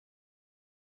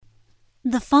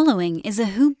The following is a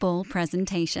Hoop Ball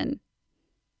presentation.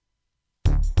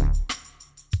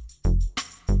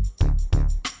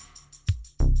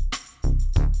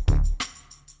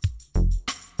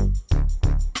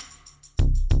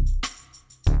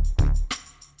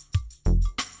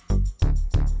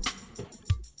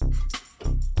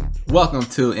 Welcome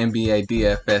to NBA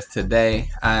DFS Today.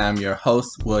 I am your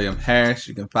host, William Harris.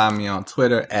 You can find me on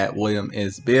Twitter at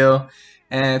WilliamIsBill.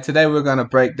 And today we're going to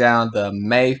break down the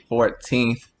May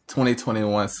 14th,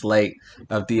 2021 slate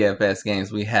of DFS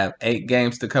games. We have 8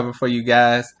 games to cover for you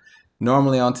guys.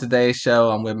 Normally on today's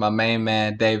show, I'm with my main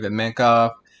man, David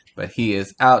Minkoff, but he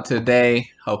is out today.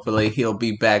 Hopefully he'll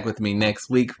be back with me next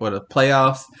week for the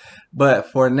playoffs.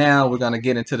 But for now, we're going to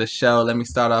get into the show. Let me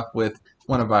start off with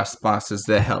one of our sponsors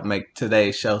that help make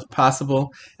today's show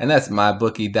possible, and that's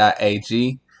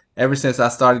mybookie.ag. Ever since I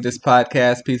started this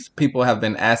podcast, people have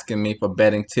been asking me for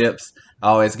betting tips. I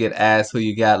always get asked who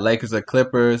you got, Lakers or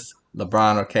Clippers,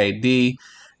 LeBron or KD,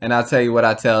 and I'll tell you what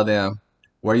I tell them.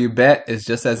 Where you bet is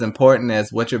just as important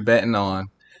as what you're betting on.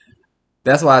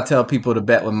 That's why I tell people to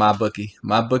bet with MyBookie.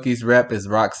 MyBookie's rep is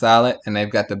rock solid, and they've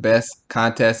got the best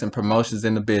contests and promotions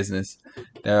in the business.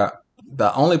 They're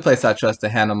the only place I trust to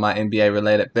handle my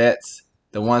NBA-related bets.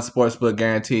 The one sportsbook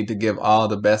guaranteed to give all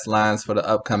the best lines for the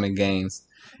upcoming games.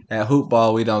 At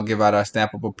Hoopball, we don't give out our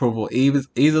stamp of approval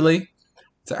easily.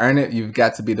 To earn it, you've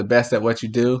got to be the best at what you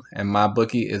do, and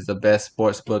MyBookie is the best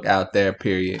sportsbook out there,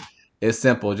 period. It's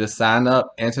simple. Just sign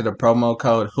up, enter the promo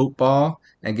code HOOPBALL,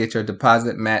 and get your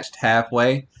deposit matched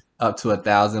halfway up to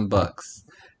 $1,000.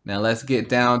 Now let's get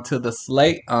down to the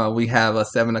slate. We have a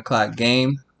 7 o'clock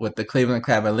game with the Cleveland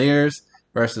Cavaliers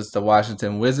versus the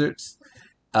Washington Wizards.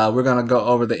 We're going to go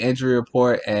over the injury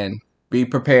report and be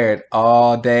prepared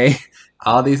all day.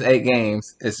 All these 8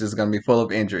 games, it's just going to be full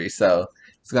of injuries. So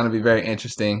it's going to be very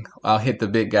interesting. I'll hit the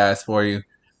big guys for you.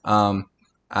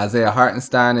 Isaiah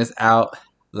Hartenstein is out.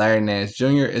 Larry Nance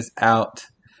Jr. is out.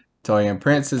 Taurean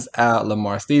Prince is out.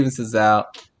 Lamar Stevens is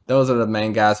out. Those are the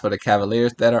main guys for the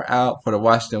Cavaliers that are out. For the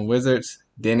Washington Wizards,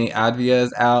 Denny Avdija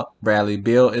is out. Bradley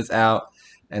Beal is out.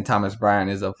 And Thomas Bryant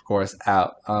is, of course,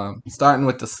 out. Starting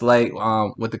with the slate,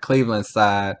 with the Cleveland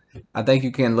side, I think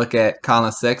you can look at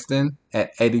Colin Sexton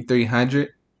at 8,300.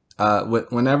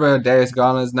 Whenever Darius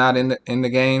Garland's not in the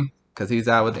game, because he's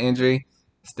out with injury,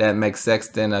 that makes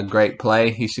Sexton a great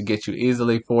play. He should get you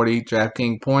easily 40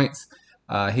 DraftKings points.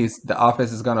 The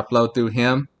offense is going to flow through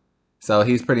him, so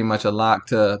he's pretty much a lock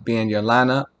to be in your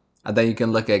lineup. I think you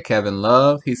can look at Kevin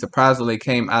Love. He surprisingly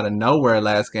came out of nowhere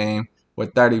last game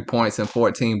with 30 points and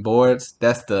 14 boards.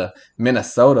 That's the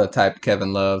Minnesota type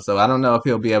Kevin Love. So I don't know if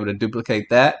he'll be able to duplicate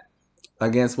that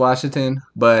against Washington,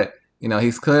 but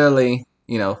he's clearly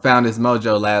found his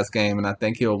mojo last game, and I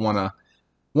think he'll want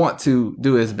to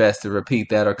do his best to repeat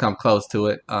that or come close to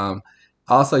it.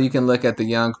 Also, you can look at the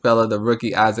young fella, the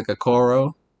rookie Isaac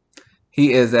Okoro.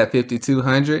 He is at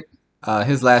 5,200.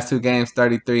 His last 2 games,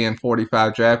 33 and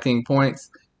 45 DraftKings points.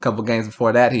 A couple games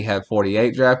before that, he had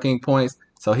 48 DraftKings points.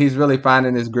 So he's really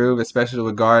finding his groove, especially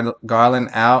with Garland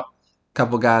out. A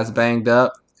couple guys banged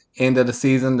up. End of the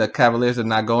season, the Cavaliers are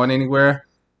not going anywhere.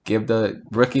 Give the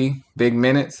rookie big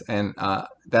minutes, and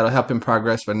that'll help him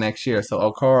progress for next year. So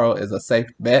Okoro is a safe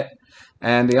bet.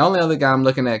 And the only other guy I'm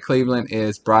looking at Cleveland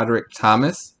is Broderick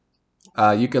Thomas.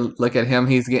 You can look at him.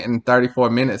 He's getting 34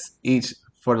 minutes each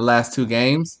for the last 2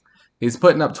 games. He's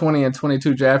putting up 20 and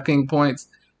 22 DraftKings points.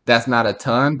 That's not a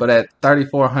ton, but at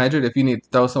 3,400, if you need to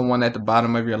throw someone at the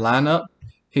bottom of your lineup,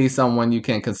 he's someone you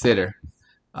can consider.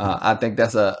 I think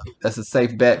that's a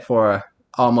safe bet for an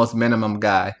almost minimum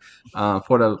guy.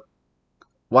 For the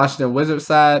Washington Wizards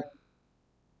side,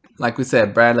 like we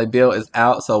said, Bradley Beal is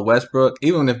out, so Westbrook,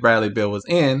 even if Bradley Beal was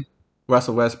in,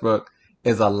 Russell Westbrook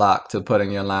is a lock to put in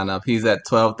your lineup. He's at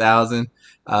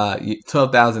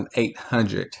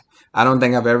 12,800. I don't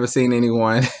think I've ever seen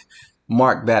anyone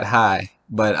mark that high,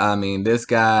 but I mean, this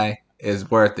guy is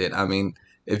worth it. I mean,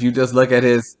 if you just look at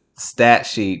his stat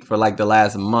sheet for like the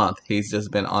last month, he's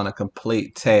just been on a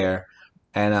complete tear.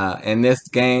 And in this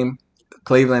game,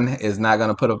 Cleveland is not going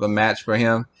to put up a match for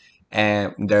him,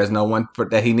 and there's no one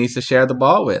that he needs to share the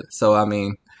ball with. So, I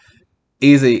mean,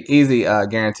 easy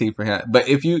guarantee for him. But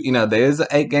if there is an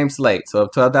 8-game slate, so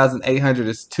if 12,800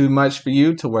 is too much for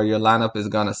you to where your lineup is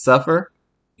going to suffer,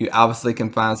 you obviously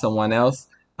can find someone else.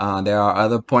 There are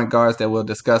other point guards that we'll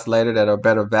discuss later that are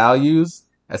better values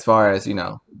as far as,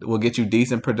 will get you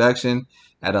decent production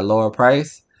at a lower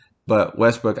price. But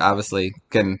Westbrook obviously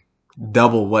can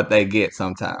double what they get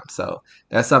sometimes. So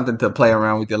that's something to play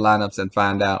around with your lineups and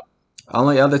find out.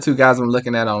 Only other 2 guys I'm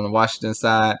looking at on the Washington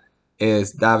side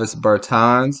is Davis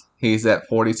Bertans. He's at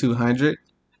 4,200.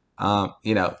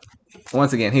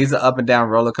 once again, he's an up and down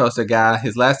roller coaster guy.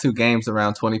 His last 2 games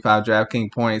around 25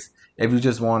 DraftKings points. If you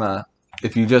just want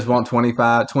 20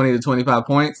 to 25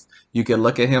 points, you can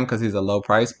look at him because he's a low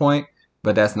price point.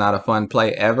 But that's not a fun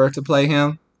play ever to play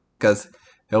him because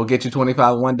he'll get you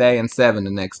 25 one day and 7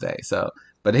 the next day. So,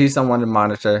 but he's someone to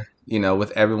monitor.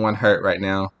 With everyone hurt right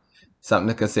now, something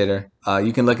to consider.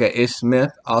 You can look at Ish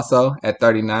Smith also at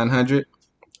 3,900.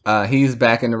 He's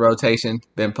back in the rotation.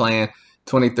 Been playing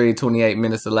 23, 28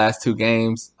 minutes the last 2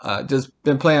 games. Just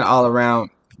been playing all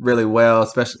around really well,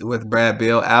 especially with Brad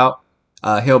Beal out.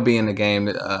 He'll be in the game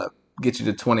to get you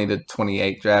to 20 to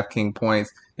 28 DraftKings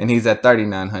points, and he's at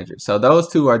 3,900. So those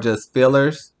two are just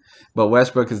fillers, but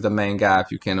Westbrook is the main guy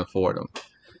if you can afford him.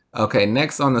 Okay,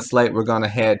 next on the slate, we're going to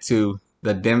head to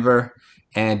the Denver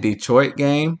and Detroit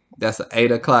game. That's an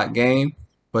 8 o'clock game.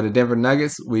 For the Denver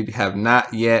Nuggets, we have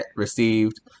not yet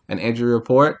received an injury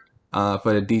report.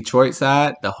 For the Detroit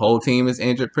side, the whole team is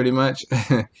injured pretty much.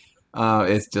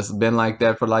 It's just been like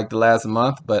that for like the last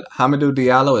month. But Hamidou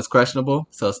Diallo is questionable,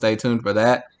 so stay tuned for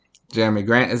that. Jeremy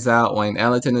Grant is out. Wayne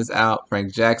Ellington is out.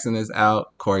 Frank Jackson is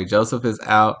out. Corey Joseph is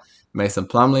out. Mason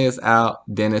Plumlee is out.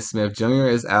 Dennis Smith Jr.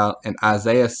 is out. And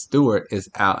Isaiah Stewart is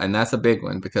out. And that's a big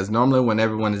one because normally when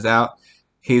everyone is out,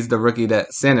 he's the rookie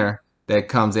center that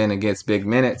comes in and gets big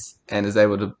minutes and is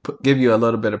able to give you a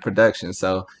little bit of production.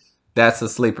 So that's a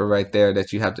sleeper right there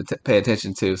that you have to pay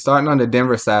attention to. Starting on the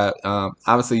Denver side,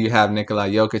 obviously you have Nikola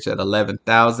Jokic at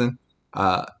 11,000.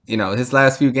 His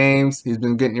last few games, he's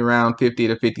been getting around 50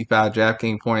 to 55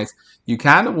 DraftKings points. You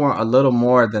kind of want a little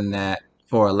more than that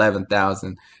for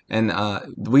 11,000. And by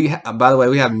the way,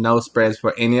 we have no spreads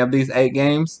for any of these 8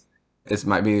 games. This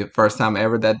might be the first time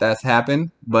ever that's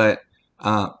happened, but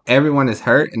everyone is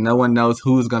hurt and no one knows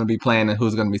who's going to be playing and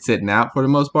who's going to be sitting out for the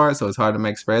most part. So it's hard to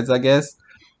make spreads, I guess.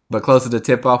 But closer to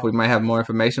tip-off, we might have more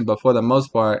information. But for the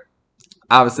most part,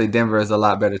 obviously Denver is a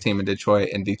lot better team than Detroit,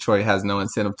 and Detroit has no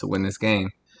incentive to win this game.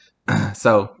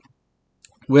 So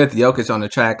with Jokic on the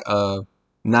track of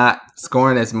not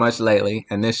scoring as much lately,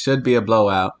 and this should be a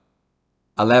blowout,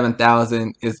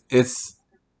 11,000 it's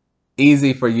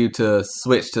easy for you to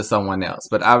switch to someone else.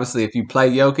 But obviously, if you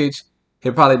play Jokic,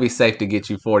 he'll probably be safe to get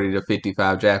you 40 to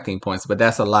 55 DraftKings points. But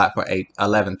that's a lot for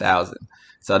 11,000.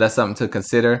 So that's something to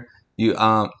consider.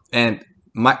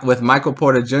 With Michael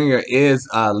Porter Jr. is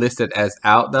listed as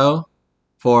out though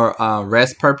for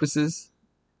rest purposes.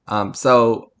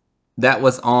 So that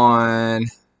was on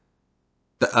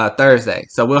Thursday.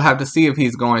 So we'll have to see if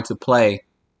he's going to play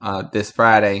this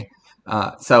Friday.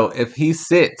 So if he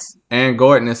sits, Aaron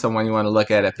Gordon is someone you want to look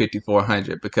at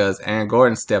 5,400 because Aaron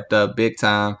Gordon stepped up big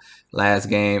time last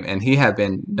game and he had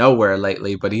been nowhere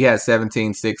lately, but he had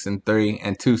 17, 6, and 3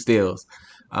 and 2 steals.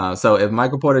 So if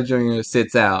Michael Porter Jr.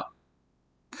 sits out,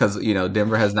 because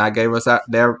Denver has not gave us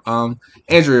their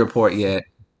injury report yet,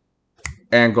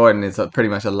 Aaron Gordon is pretty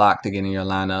much a lock to get in your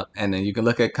lineup. And then you can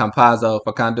look at Facundo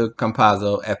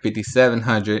Campazzo at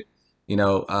 5,700.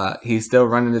 He's still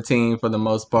running the team for the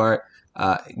most part,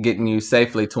 getting you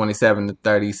safely 27 to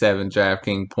 37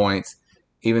 DraftKings points,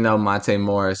 even though Monte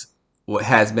Morris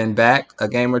has been back a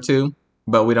game or two,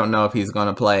 but we don't know if he's going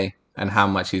to play and how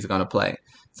much he's going to play.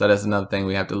 So that's another thing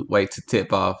we have to wait to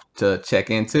tip off to check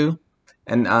into.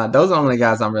 And those are only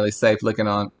guys I'm really safe looking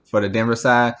on for the Denver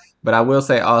side. But I will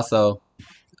say also,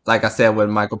 like I said with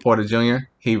Michael Porter Jr.,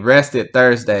 he rested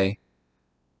Thursday.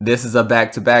 This is a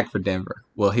back-to-back for Denver.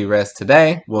 Will he rest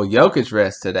today? Will Jokic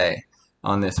rest today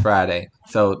on this Friday?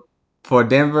 So for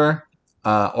Denver,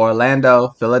 Orlando,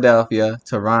 Philadelphia,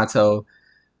 Toronto,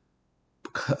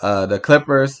 the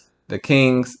Clippers, the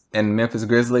Kings, and Memphis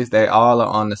Grizzlies, they all are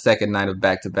on the second night of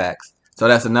back-to-backs. So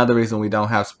that's another reason we don't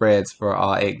have spreads for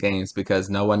all 8 games because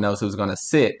no one knows who's going to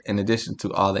sit in addition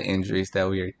to all the injuries that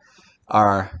we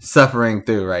are suffering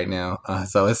through right now.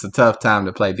 So it's a tough time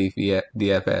to play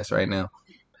DFS right now.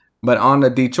 But on the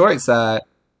Detroit side,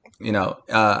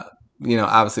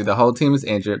 obviously the whole team is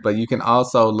injured, but you can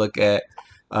also look at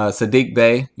Saddiq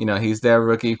Bey. He's their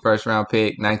rookie first-round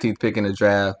pick, 19th pick in the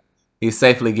draft. He's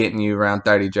safely getting you around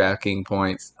 30 DraftKings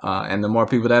points. And the more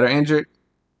people that are injured,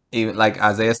 even like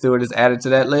Isaiah Stewart is added to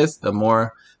that list, the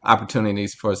more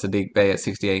opportunities for Saddiq Bey at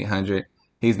 6,800.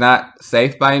 He's not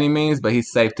safe by any means, but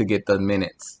he's safe to get the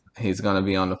minutes. He's going to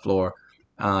be on the floor.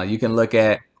 You can look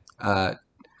at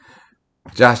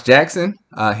Josh Jackson.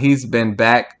 He's been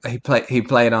back. He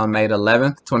played on May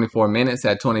 11th, 24 minutes,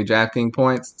 had 20 DraftKings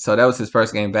points. So that was his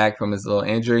first game back from his little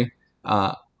injury.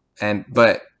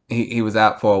 But he was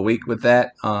out for a week with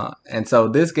that. And so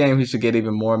this game, he should get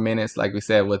even more minutes, like we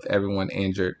said, with everyone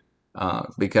injured,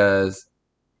 because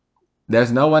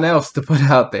there's no one else to put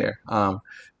out there.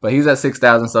 But he's at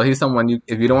 6,000, so he's someone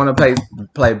if you don't want to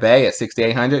play Bay at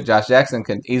 6,800, Josh Jackson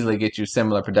can easily get you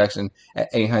similar production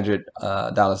at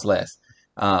 $800 less.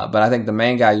 But I think the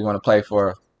main guy you want to play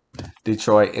for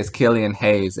Detroit is Killian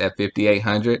Hayes at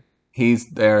 5,800. He's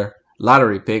their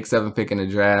lottery pick, 7th pick in the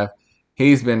draft.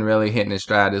 He's been really hitting his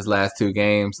stride his last 2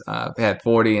 games. Had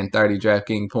 40 and 30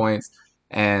 DraftKings points.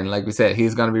 And like we said,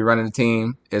 he's going to be running the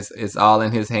team. It's all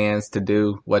in his hands to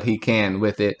do what he can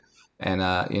with it. And,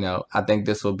 I think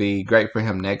this will be great for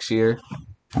him next year.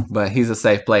 But he's a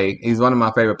safe play. He's one of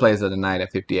my favorite plays of the night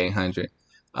at 5,800.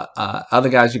 Other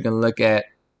guys you can look at,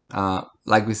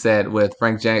 like we said, with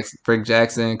Frank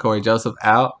Jackson, Corey Joseph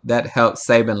out, that helped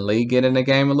Saban Lee get in the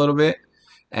game a little bit.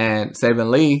 And Saban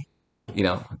Lee,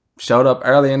 showed up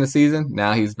early in the season.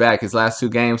 Now he's back. His last 2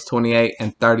 games, 28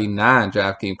 and 39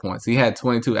 DraftKings points. He had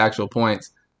 22 actual points,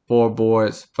 4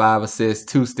 boards, 5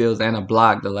 assists, 2 steals, and a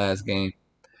block the last game.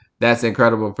 That's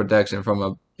incredible production from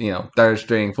a 3rd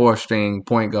string, 4th string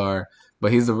point guard.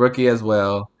 But he's a rookie as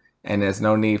well, and there's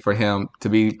no need for him to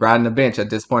be riding the bench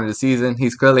at this point of the season. He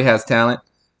clearly has talent,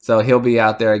 so he'll be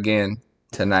out there again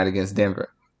tonight against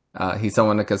Denver. He's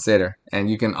someone to consider. And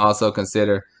you can also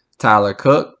consider Tyler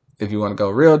Cook if you want to go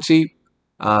real cheap.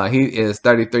 He is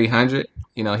 3,300.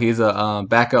 He's a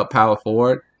backup power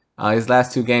forward. His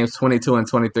last 2 games, 22 and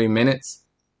 23 minutes.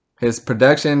 His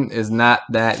production is not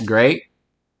that great,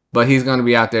 but he's going to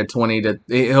be out there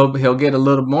he'll get a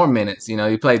little more minutes.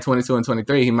 He played 22 and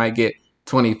 23. He might get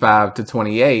 25 to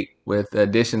 28 with the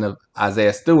addition of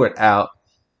Isaiah Stewart out,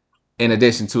 in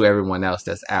addition to everyone else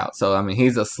that's out. So,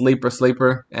 he's a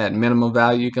sleeper at minimum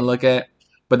value you can look at.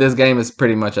 But this game is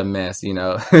pretty much a mess,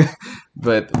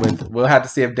 But we'll have to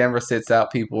see if Denver sits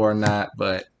out people or not.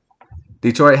 But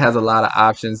Detroit has a lot of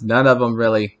options. None of them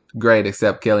really great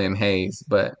except Killian Hayes,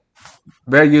 but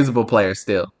very usable players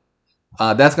still.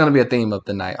 That's going to be a theme of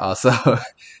the night also.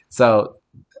 So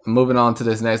moving on to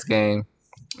this next game,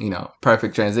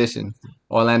 perfect transition.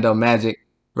 Orlando Magic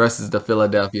versus the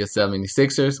Philadelphia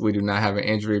 76ers. We do not have an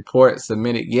injury report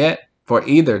submitted yet for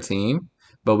either team,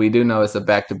 but we do know it's a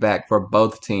back-to-back for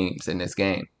both teams in this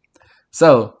game.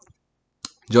 So,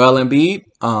 Joel Embiid,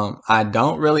 I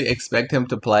don't really expect him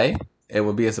to play. It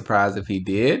would be a surprise if he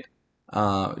did.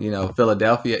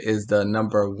 Philadelphia is the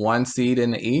number 1 seed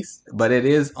in the East, but it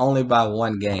is only by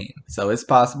 1 game. So it's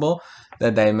possible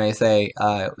that they may say,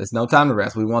 it's no time to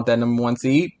rest. We want that number 1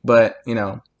 seed, but,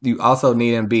 you also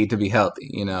need Embiid to be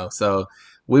healthy, So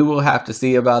we will have to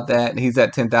see about that. He's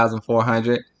at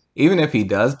 10,400. Even if he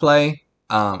does play,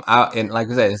 and like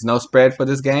I said, it's no spread for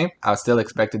this game. I still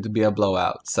expect it to be a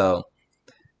blowout. So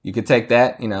you could take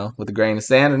that, with a grain of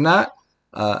sand or not.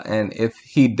 And if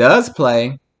he does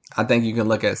play, I think you can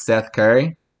look at Seth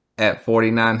Curry at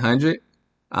 4,900.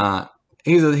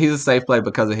 He's a safe play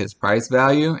because of his price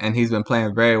value, and he's been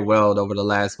playing very well over the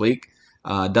last week.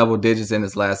 Double digits in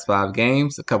his last 5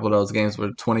 games. A couple of those games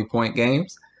were 20-point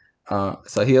games.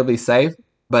 So he'll be safe.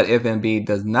 But if Embiid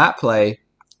does not play,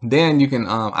 then you can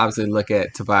obviously look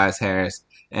at Tobias Harris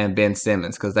and Ben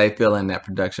Simmons because they fill in that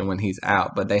production when he's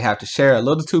out. But they have to share a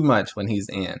little too much when he's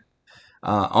in.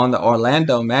 On the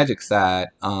Orlando Magic side,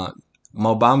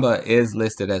 Mo Bamba is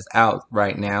listed as out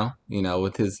right now, he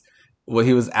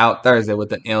was out Thursday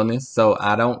with an illness. So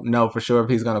I don't know for sure if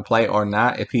he's going to play or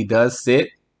not. If he does sit,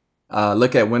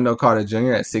 look at Wendell Carter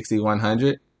Jr. at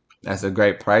 6,100. That's a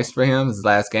great price for him. His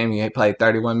last game, he played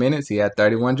 31 minutes. He had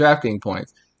 31 DraftKings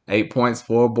points, 8 points,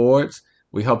 4 boards.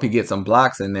 We hope he gets some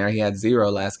blocks in there. He had 0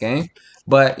 last game.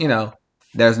 But,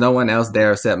 there's no one else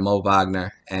there except Mo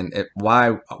Wagner. And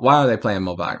why are they playing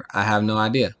Mo Wagner? I have no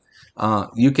idea.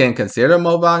 You can consider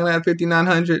Mo Wagner at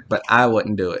 5,900, but I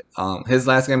wouldn't do it. His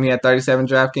last game, he had 37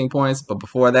 DraftKings points. But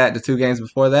before that, the 2 games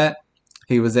before that,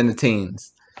 he was in the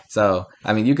teens. So,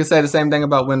 you could say the same thing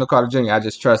about Wendell Carter Jr. I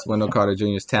just trust Wendell Carter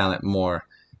Jr.'s talent more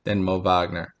than Mo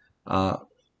Wagner.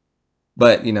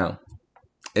 But,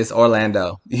 it's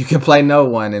Orlando. You can play no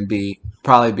one and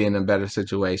probably be in a better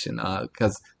situation.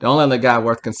 Because the only other guy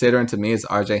worth considering to me is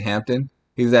R.J. Hampton.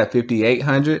 He's at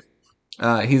 5,800.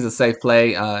 He's a safe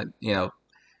play.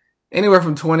 Anywhere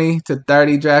from 20 to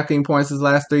 30 DraftKings points his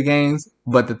last 3 games.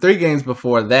 But the 3 games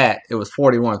before that, it was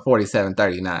 41, 47,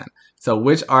 39. So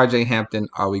which R.J. Hampton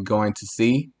are we going to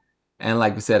see? And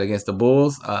like we said, against the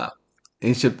Bulls,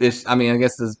 against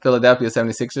the Philadelphia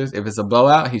 76ers, if it's a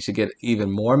blowout, he should get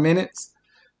even more minutes.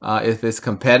 If it's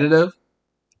competitive,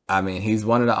 he's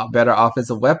one of the better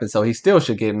offensive weapons, so he still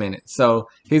should get minutes. So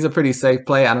he's a pretty safe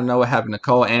play. I don't know what happened to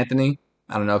Cole Anthony.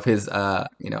 I don't know if his,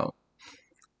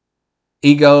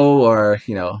 ego or,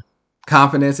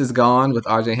 confidence is gone with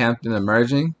R.J. Hampton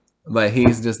emerging, but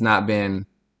he's just not been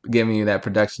giving you that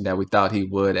production that we thought he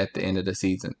would at the end of the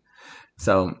season.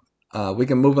 So we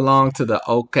can move along to the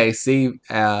OKC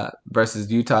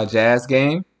versus Utah Jazz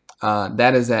game.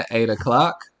 That is at 8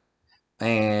 o'clock.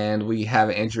 And we have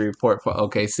an injury report for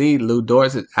OKC. Lou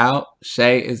Dort is out.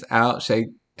 Shea is out. Shea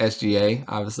SGA,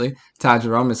 obviously. Ty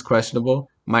Jerome is questionable.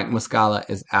 Mike Muscala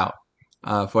is out.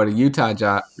 For the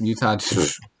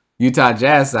Utah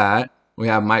Jazz side, we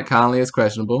have Mike Conley is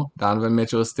questionable. Donovan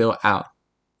Mitchell is still out.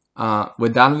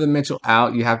 With Donovan Mitchell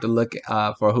out, you have to look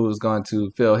for who's going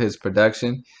to fill his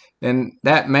production. And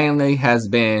that mainly has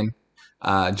been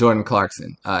Jordan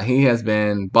Clarkson. He has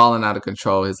been balling out of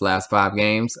control his last 5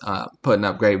 games, putting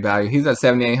up great value. He's at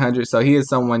 7,800, so he is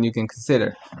someone you can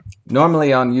consider.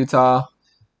 Normally on Utah,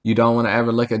 you don't want to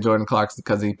ever look at Jordan Clarkson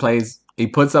because he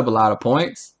puts up a lot of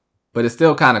points, but it's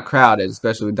still kind of crowded,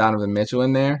 especially with Donovan Mitchell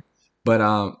in there. But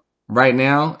right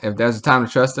now, if there's a time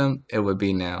to trust him, it would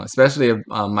be now, especially if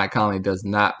Mike Conley does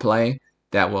not play.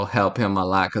 That will help him a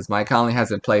lot because Mike Conley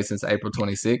hasn't played since April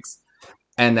 26th,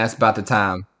 and that's about the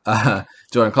time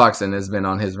Jordan Clarkson has been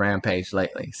on his rampage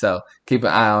lately. So keep an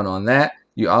eye out on that.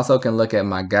 You also can look at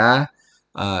my guy.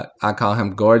 I call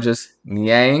him Gorgeous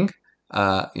Niang.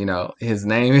 His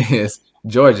name is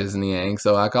Georges Niang,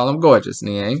 so I call him Gorgeous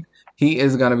Niang. He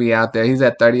is going to be out there. He's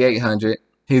at 3,800.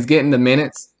 He's getting the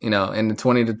minutes, in the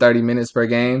 20 to 30 minutes per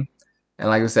game. And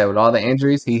like I said, with all the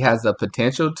injuries, he has the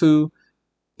potential to,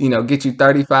 get you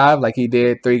 35 like he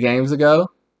did 3 games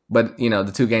ago. But,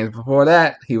 the 2 games before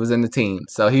that, he was in the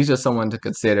teens. So he's just someone to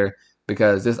consider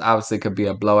because this obviously could be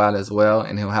a blowout as well,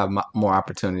 and he'll have more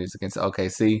opportunities against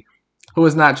OKC, who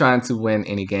is not trying to win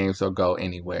any games or go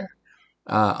anywhere.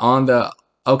 On the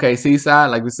OKC side,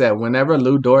 like we said, whenever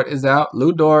Lou Dort is out,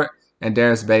 Lou Dort and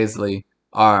Darius Bazley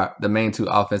are the main 2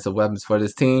 offensive weapons for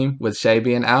this team, with Shea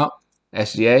being out,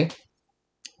 SGA.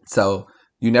 So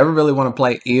you never really want to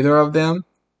play either of them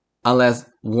unless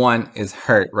one is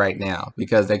hurt right now,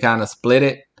 because they kind of split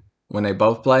it when they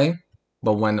both play.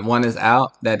 But when one is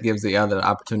out, that gives the other the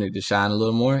opportunity to shine a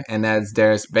little more. And that's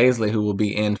Darius Bazley, who will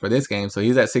be in for this game. So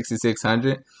he's at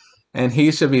 6,600. And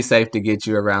he should be safe to get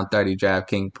you around 30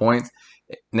 DraftKings points.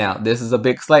 Now, this is a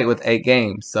big slate with 8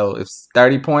 games. So if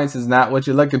 30 points is not what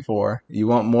you're looking for, you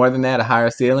want more than that, a higher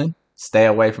ceiling, stay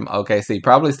away from OKC.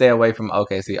 Probably stay away from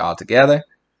OKC altogether.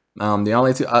 The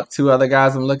only two other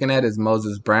guys I'm looking at is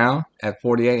Moses Brown at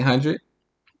 4,800.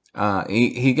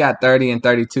 He got 30 and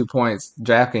 32 points,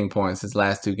 DraftKings points, his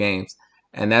last 2 games.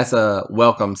 And that's a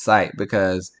welcome sight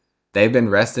because they've been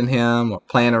resting him or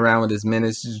playing around with his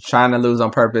minutes, just trying to lose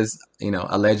on purpose,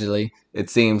 allegedly, it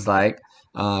seems like.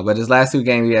 But his last 2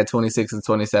 games, he had 26 and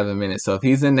 27 minutes. So if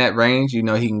he's in that range, he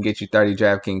can get you 30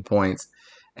 DraftKings points.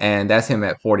 And that's him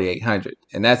at 4,800.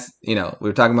 And that's, we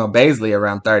were talking about Bazley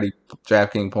around 30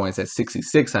 DraftKings points at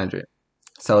 6,600.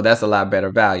 So that's a lot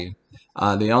better value.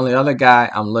 The only other guy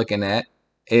I'm looking at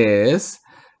is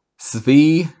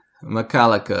Svi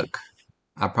Mykhailiuk.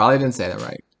 I probably didn't say that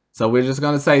right. So we're just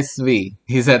going to say Svi.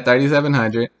 He's at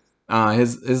 3,700.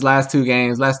 His last 3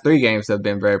 games have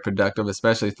been very productive,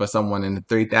 especially for someone in the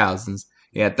 3,000s.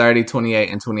 He had 30, 28,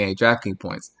 and 28 DraftKings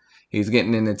points. He's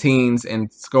getting in the teens and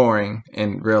scoring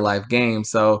in real life games.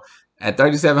 So at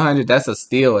 3,700, that's a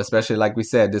steal, especially like we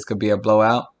said, this could be a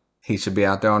blowout. He should be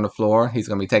out there on the floor. He's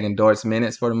going to be taking Dort's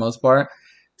minutes for the most part.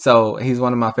 So he's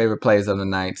one of my favorite plays of the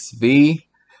night. Svi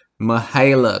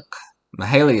Mykhailiuk.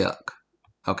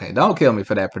 Okay, don't kill me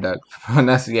for that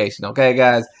pronunciation. Okay,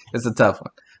 guys, it's a tough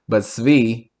one. But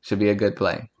Svi should be a good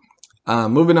play.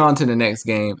 Moving on to the next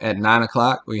game at 9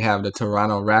 o'clock, we have the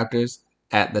Toronto Raptors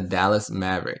at the Dallas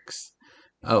Mavericks.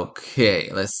 Okay,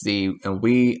 let's see. And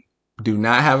we do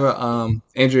not have an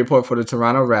injury report for the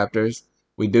Toronto Raptors.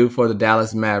 We do for the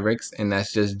Dallas Mavericks, and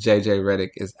that's just JJ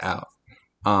Redick is out.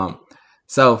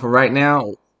 So for right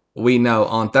now, we know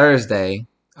on Thursday,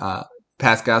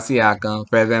 Pascal Siakam,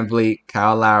 Fred VanVleet,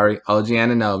 Kyle Lowry, OG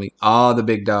Anunoby, all the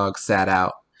big dogs sat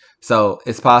out. So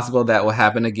it's possible that will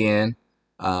happen again.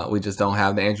 We just don't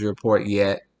have the injury report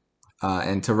yet.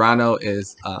 And Toronto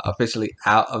is officially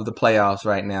out of the playoffs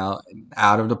right now,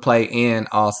 out of the play-in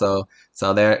also.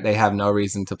 So they have no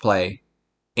reason to play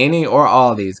any or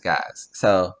all these guys.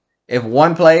 So if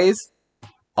one plays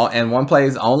and one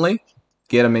plays only,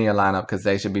 get them in your lineup because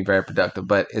they should be very productive.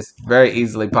 But it's very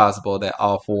easily possible that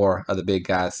all 4 of the big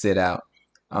guys sit out.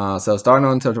 So starting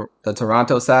on the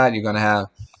Toronto side, you're going to have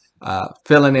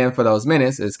filling in for those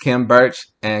minutes is Khem Birch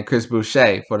and Chris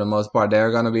Boucher. For the most part,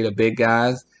 they're going to be the big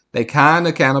guys. They kind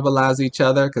of cannibalize each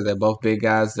other because they're both big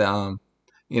guys,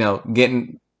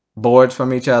 getting boards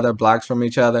from each other, blocks from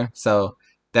each other. So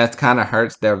that kind of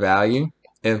hurts their value.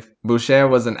 If Boucher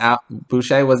wasn't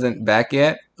back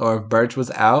yet, or if Birch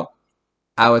was out,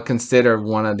 I would consider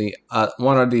one or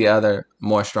the other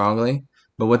more strongly.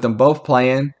 But with them both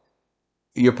playing,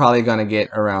 you're probably going to get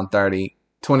around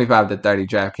 25 to 30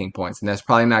 DraftKings points, and that's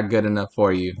probably not good enough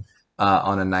for you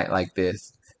on a night like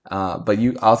this. But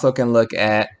you also can look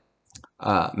at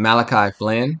Malachi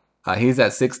Flynn. He's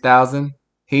at 6,000.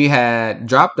 He had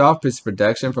dropped off his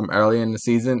production from early in the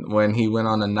season when he went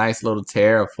on a nice little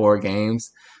tear of 4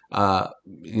 games.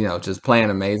 Just playing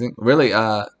amazing. Really,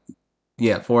 4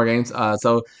 games.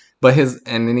 And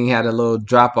then he had a little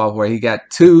drop off where he got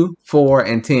 2, 4,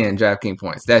 and 10 DraftKings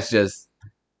points. That's just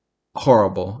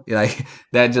horrible. Like,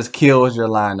 that just kills your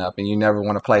lineup, and you never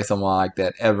want to play someone like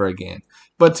that ever again.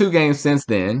 But 2 games since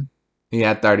then, he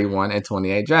had 31 and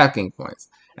 28 DraftKings points.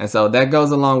 And so that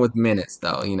goes along with minutes,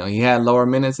 though. He had lower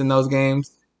minutes in those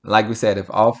games. Like we said, if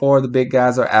all 4 of the big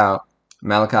guys are out,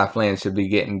 Malachi Flynn should be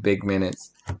getting big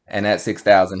minutes. And at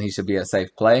 6,000, he should be a safe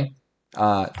play.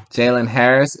 Jalen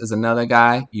Harris is another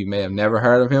guy. You may have never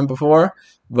heard of him before,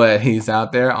 but he's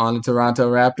out there on the Toronto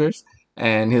Raptors.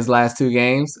 And his last 2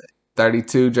 games,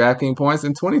 32 DraftKings points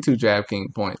and 22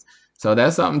 DraftKings points. So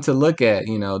that's something to look at.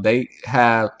 They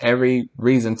have every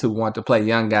reason to want to play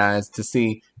young guys to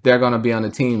see they're going to be on the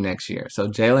team next year. So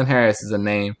Jalen Harris is a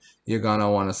name you're going to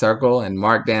want to circle and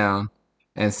mark down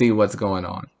and see what's going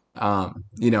on.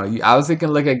 You obviously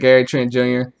can look at Gary Trent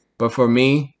Jr., but for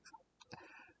me,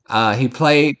 he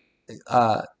played,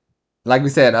 like we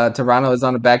said, Toronto is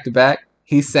on the back-to-back.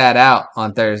 He sat out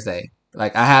on Thursday.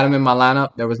 Like, I had him in my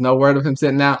lineup. There was no word of him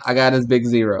sitting out. I got his big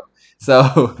 0.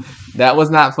 So that was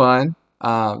not fun.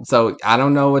 So I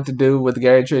don't know what to do with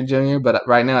Gary Trent Jr., but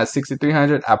right now at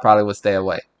 6,300, I probably would stay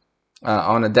away.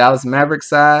 On the Dallas Mavericks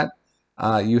side,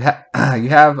 you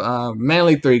have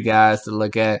mainly 3 guys to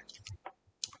look at.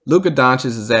 Luka Doncic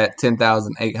is at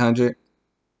 10,800.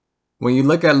 When you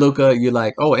look at Luka, you're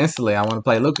like, oh, instantly, I want to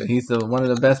play Luka. He's one of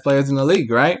the best players in the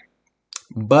league, right?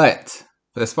 But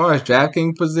as far as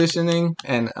DraftKings positioning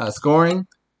and scoring,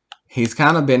 he's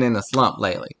kind of been in a slump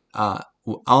lately.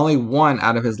 Only 1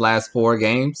 out of his last 4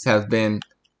 games has been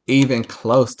even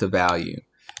close to value.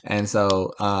 And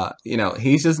so,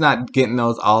 he's just not getting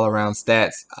those all-around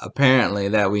stats, apparently,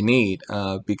 that we need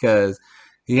because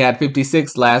he had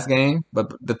 56 last game,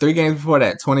 but the 3 games before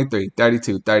that, 23,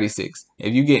 32, 36.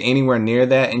 If you get anywhere near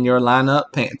that in your lineup,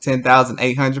 paying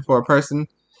 10,800 for a person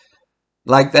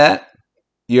like that,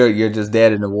 you're just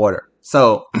dead in the water.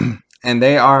 So, and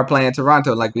they are playing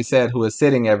Toronto, like we said, who is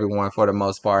sitting everyone for the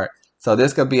most part. So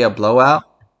this could be a blowout,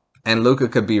 and Luka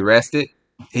could be rested.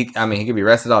 He could be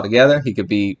rested altogether. He could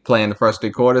be playing the first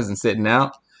 3 quarters and sitting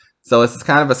out. So it's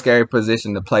kind of a scary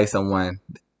position to play someone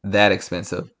that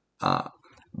expensive.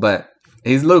 But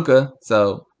he's Luka,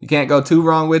 so you can't go too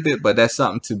wrong with it, but that's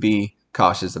something to be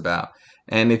cautious about.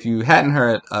 And if you hadn't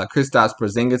heard, Kristaps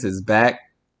Porzingis is back.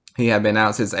 He had been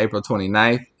out since April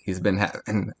 29th. He's been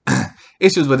having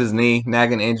issues with his knee,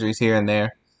 nagging injuries here and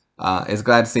there. It's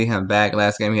glad to see him back.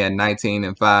 Last game he had 19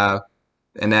 and 5,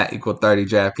 and that equaled 30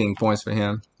 DraftKings points for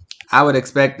him. I would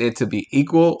expect it to be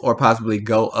equal or possibly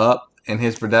go up in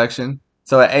his production.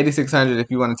 So at 8,600,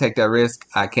 if you want to take that risk,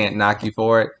 I can't knock you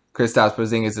for it. Kristaps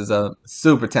Porzingis is a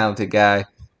super talented guy.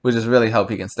 We just really hope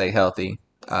he can stay healthy,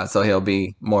 so he'll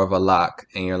be more of a lock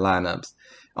in your lineups.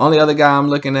 Only other guy I'm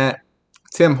looking at,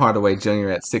 Tim Hardaway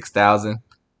Jr. at 6,000.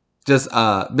 Just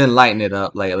been lighting it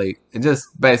up lately. It just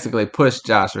basically pushed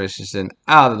Josh Richardson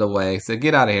out of the way. So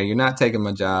get out of here. You're not taking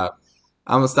my job.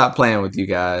 I'm going to stop playing with you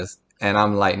guys, and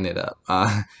I'm lighting it up.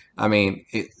 I'm going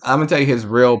to tell you his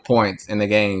real points in the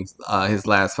games, his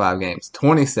last 5 games.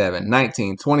 27,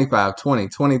 19, 25, 20,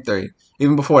 23.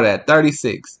 Even before that,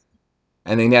 36.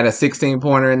 And then he had a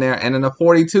 16-pointer in there and then a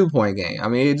 42-point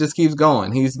game. It just keeps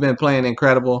going. He's been playing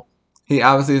incredible. He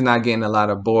obviously is not getting a lot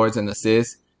of boards and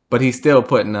assists, but he's still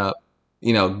putting up,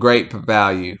 great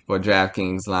value for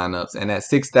DraftKings lineups. And at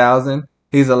 6,000,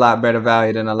 he's a lot better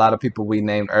value than a lot of people we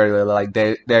named earlier, like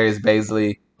Darius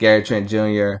Bazley, Gary Trent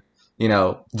Jr.,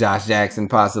 Josh Jackson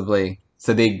possibly,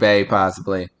 Saddiq Bey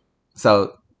possibly.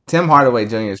 So Tim Hardaway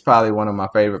Jr. is probably one of my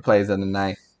favorite plays of the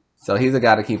night. So he's a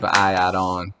guy to keep an eye out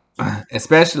on.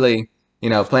 Especially,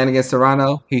 playing against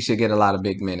Toronto, he should get a lot of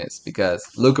big minutes because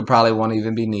Luka probably won't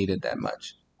even be needed that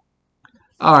much.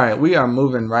 All right, we are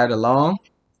moving right along.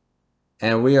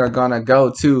 And we are going to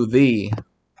go to the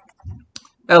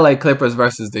LA Clippers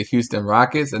versus the Houston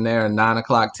Rockets. And they're a 9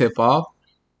 o'clock tip-off.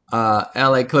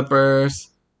 LA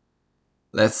Clippers,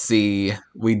 let's see.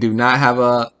 We do not have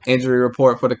a injury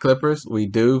report for the Clippers. We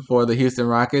do for the Houston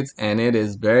Rockets, and it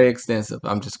is very extensive.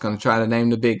 I'm just going to try to name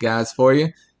the big guys for you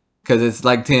because it's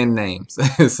like 10 names.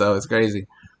 So it's crazy.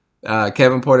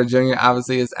 Kevin Porter Jr.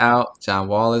 obviously is out. John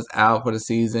Wall is out for the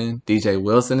season. DJ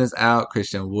Wilson is out.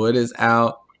 Christian Wood is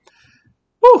out.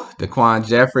 Daquan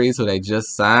Jeffries, who they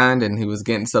just signed and he was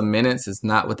getting some minutes, is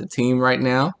not with the team right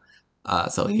now.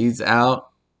 So he's out.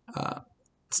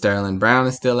 Sterling Brown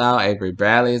is still out. Avery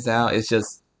Bradley is out. It's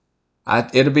just,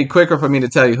 it'll be quicker for me to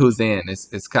tell you who's in.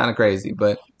 It's kind of crazy.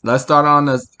 But let's start on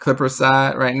the Clippers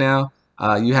side right now.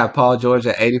 You have Paul George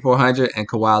at 8,400 and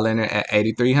Kawhi Leonard at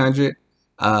 8,300.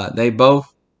 They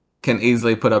both can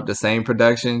easily put up the same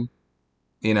production.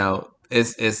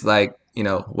 It's like,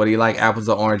 what do you like, apples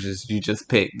or oranges? You just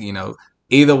pick.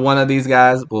 Either one of these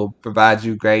guys will provide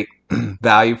you great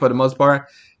value for the most part.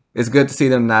 It's good to see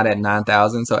them not at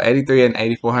 9,000. So 83 and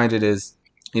 8,400 is,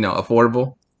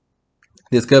 affordable.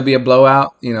 This could be a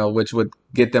blowout, which would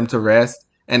get them to rest.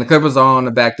 And the Clippers are on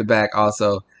the back-to-back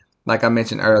also, like I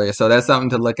mentioned earlier. So that's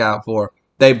something to look out for.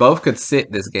 They both could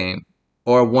sit this game,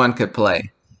 or one could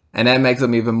play. And that makes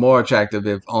them even more attractive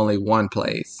if only one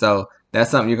plays. So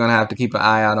that's something you're going to have to keep an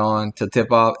eye out on to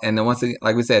tip off. And then once again,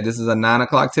 like we said, this is a 9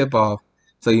 o'clock tip off.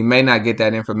 So you may not get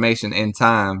that information in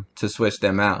time to switch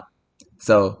them out.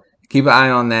 So keep an eye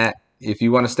on that. If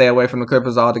you want to stay away from the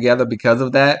Clippers altogether because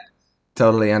of that,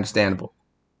 totally understandable.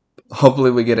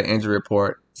 Hopefully we get an injury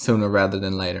report sooner rather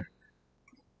than later.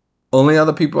 Only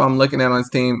other people I'm looking at on this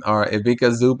team are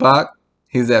Ivica Zubac.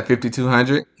 He's at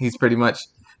 5,200. He's pretty much,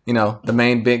 the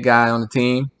main big guy on the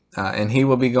team. And he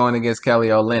will be going against Kelly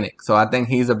Olynyk. So I think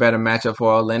he's a better matchup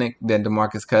for Olynyk than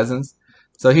DeMarcus Cousins.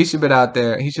 So he should be out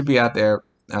there. He should be out there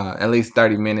at least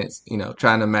 30 minutes,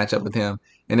 trying to match up with him.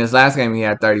 In his last game, he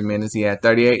had 30 minutes. He had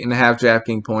 38.5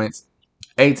 DraftKings points,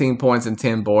 18 points and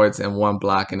 10 boards, and 1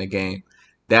 block in the game.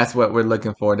 That's what we're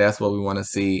looking for. That's what we want to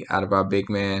see out of our big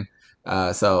man.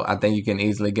 So I think you can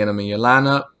easily get him in your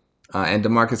lineup. And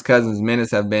DeMarcus Cousins'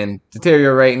 minutes have been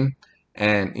deteriorating.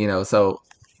 And, so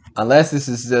unless this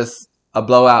is just a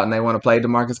blowout and they want to play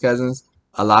DeMarcus Cousins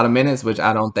a lot of minutes, which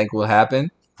I don't think will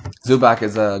happen, Zubac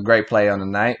is a great play on the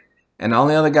night. And the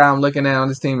only other guy I'm looking at on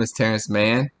this team is Terrence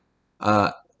Mann,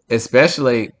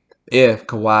 especially if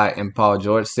Kawhi and Paul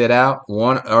George sit out,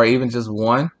 one or even just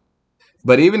one.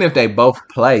 But even if they both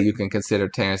play, you can consider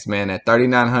Terrence Mann at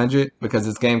 3,900 because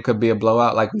this game could be a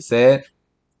blowout, like we said.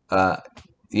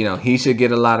 He should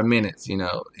get a lot of minutes.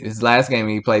 His last game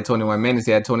he played 21 minutes.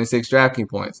 He had 26 DraftKings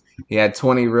points. He had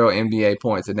 20 real NBA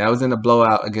points, and that was in a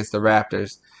blowout against the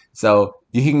Raptors. So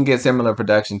he can get similar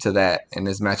production to that in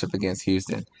this matchup against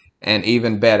Houston. And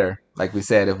even better, like we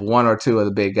said, if one or two of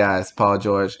the big guys, Paul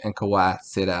George and Kawhi,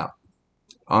 sit out.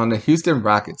 On the Houston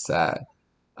Rockets side,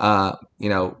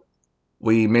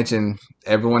 we mentioned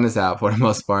everyone is out for the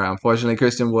most part. Unfortunately,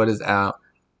 Christian Wood is out.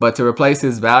 But to replace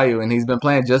his value, and he's been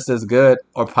playing just as good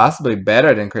or possibly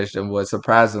better than Christian Wood,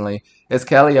 surprisingly, is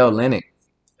Kelly Olynyk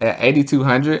at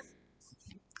 8,200.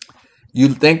 You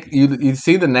think you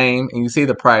see the name and you see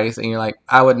the price, and you're like,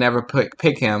 I would never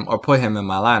pick him or put him in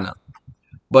my lineup.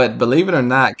 But believe it or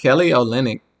not, Kelly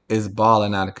Olynyk is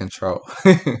balling out of control.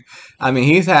 I mean,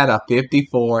 he's had a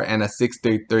 54 and a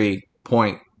 633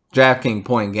 point DraftKings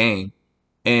point game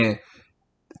in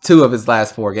 2 of his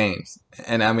last 4 games.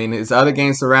 And I mean, his other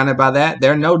games surrounded by that,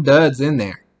 there are no duds in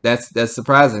there. That's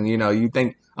surprising. You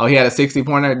think, oh, he had a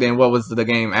 60-pointer, then what was the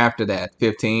game after that?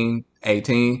 15,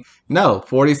 18? No,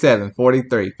 47,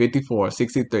 43, 54,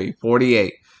 63,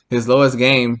 48. His lowest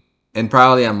game in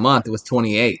probably a month was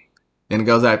 28. Then it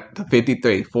goes out to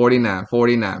 53, 49,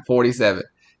 49, 47.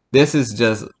 This is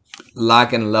just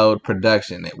lock and load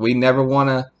production. We never want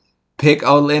to pick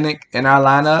Olynyk in our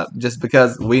lineup just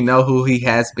because we know who he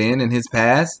has been in his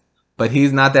past, but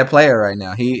he's not that player right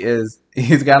now.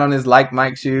 He's got on his like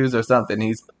Mike shoes or something.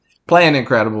 He's playing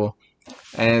incredible,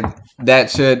 and that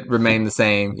should remain the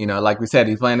same. Like we said,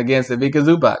 he's playing against Ivica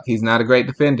Zubac. He's not a great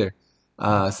defender,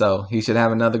 so he should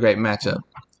have another great matchup.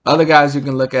 Other guys you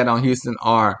can look at on Houston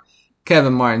are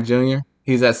Kevin Martin Jr.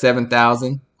 He's at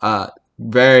 7,000.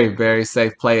 Very, very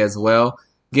safe play as well.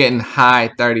 Getting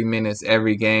high 30 minutes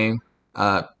every game.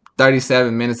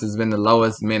 37 minutes has been the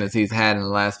lowest minutes he's had in the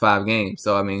last 5 games.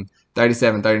 So, I mean,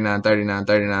 37, 39, 39,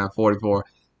 39, 44.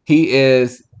 He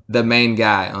is the main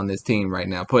guy on this team right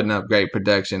now, putting up great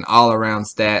production, all-around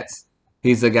stats.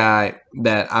 He's the guy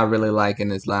that I really like in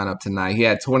this lineup tonight. He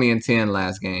had 20 and 10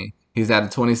 last game. He's had a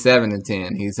 27 and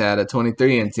 10. He's had a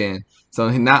 23 and 10. So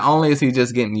not only is he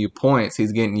just getting you points,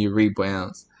 he's getting you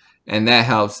rebounds. And that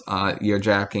helps your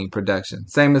DraftKings production.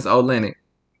 Same as Olynyk.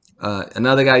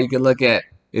 Another guy you can look at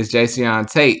is Jae'Sean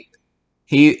Tate.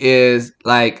 He is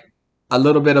like a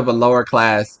little bit of a lower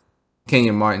class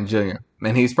Kenyon Martin Jr.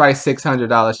 And he's priced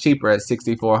 $600 cheaper at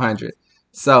 $6,400.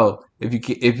 So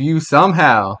if you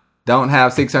somehow don't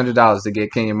have $600 to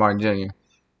get Kenyon Martin Jr.,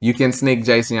 you can sneak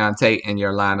Jae'Sean Tate in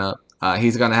your lineup.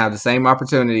 He's going to have the same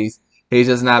opportunities. He's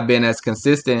just not been as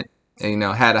consistent and,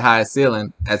 had a higher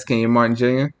ceiling as Kenyon Martin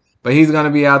Jr., but he's going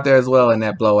to be out there as well in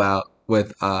that blowout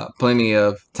with plenty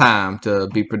of time to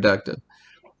be productive.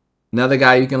 Another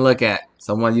guy you can look at,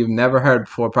 someone you've never heard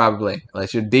before probably,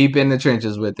 unless you're deep in the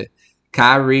trenches with it,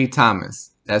 Kyrie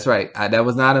Thomas. That's right. That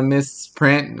was not a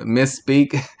misprint,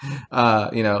 misspeak.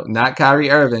 Not Kyrie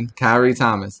Irving, Kyrie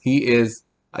Thomas. He is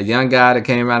a young guy that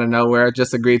came out of nowhere,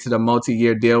 just agreed to the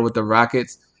multi-year deal with the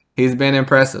Rockets. He's been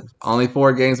impressive. Only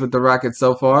 4 games with the Rockets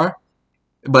so far,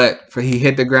 but he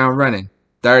hit the ground running.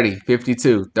 30,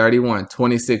 52, 31,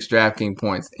 26 DraftKings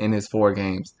points in his 4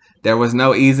 games. There was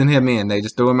no easing him in. They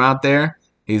just threw him out there.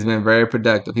 He's been very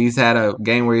productive. He's had a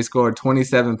game where he scored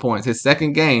 27 points. His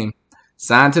second game,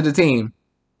 signed to the team.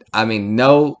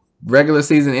 No regular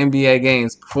season NBA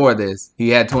games before this, he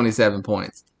had 27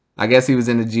 points. I guess he was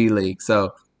in the G League.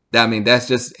 So, that's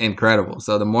just incredible.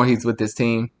 So, the more he's with this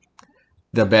team,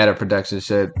 the better production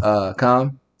should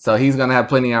come. So, he's going to have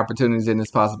plenty of opportunities in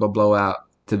this possible blowout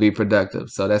to be productive.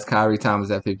 So, that's Kyrie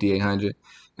Thomas at 5,800.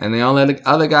 And the only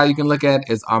other guy you can look at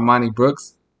is Armoni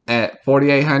Brooks at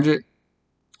 4,800.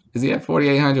 Is he at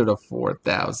 4,800 or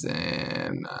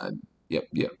 4,000?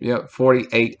 Yep,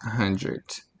 4,800.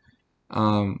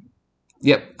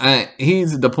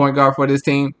 He's the point guard for this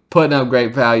team, putting up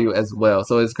great value as well.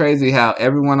 So it's crazy how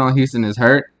everyone on Houston is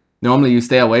hurt. Normally you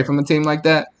stay away from a team like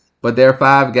that, but their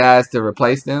 5 guys to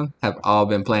replace them have all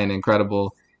been playing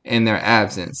incredible in their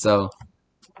absence. So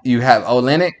you have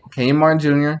Olynyk, Kenyon Martin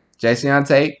Jr., Jae'Sean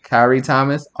Tate, Kyrie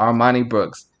Thomas, Armoni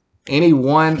Brooks. Any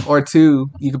 1 or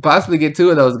 2, you could possibly get 2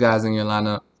 of those guys in your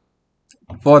lineup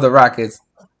for the Rockets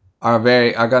are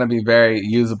going to be very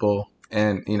usable.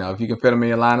 And, if you can fit them in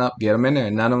your lineup, get them in there.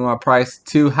 None of them are priced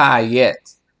too high yet.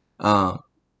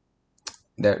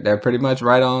 They're pretty much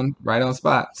right on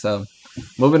spot. So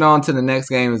moving on to the next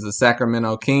game is the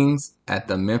Sacramento Kings at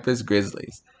the Memphis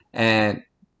Grizzlies. And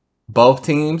both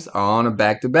teams are on a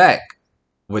back-to-back,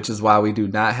 which is why we do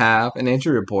not have an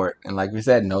injury report. And like we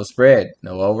said, no spread,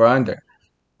 no over-under.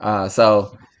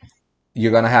 So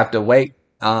you're going to have to wait.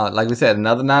 Like we said,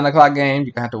 another 9 o'clock game.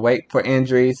 You're going to have to wait for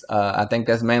injuries. I think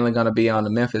that's mainly going to be on the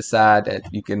Memphis side that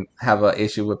you can have an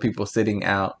issue with people sitting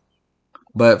out.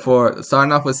 But for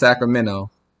starting off with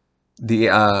Sacramento, we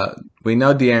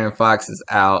know De'Aaron Fox is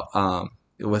out.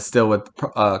 It was still with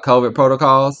COVID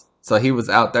protocols. So he was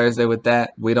out Thursday with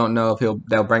that. We don't know if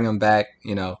they'll bring him back,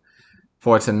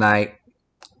 for tonight.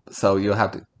 So you'll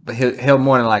have to, but he'll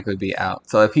more than likely be out.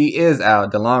 So if he is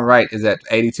out, DeLon Wright is at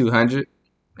 8,200,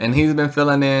 and he's been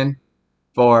filling in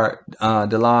for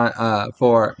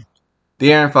for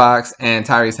De'Aaron Fox and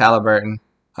Tyrese Halliburton,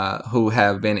 who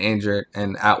have been injured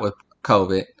and out with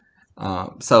COVID.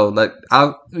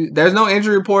 There's no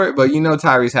injury report, but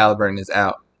Tyrese Halliburton is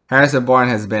out. Harrison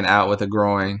Barnes has been out with a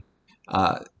groin.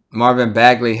 Marvin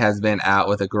Bagley has been out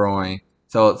with a groin.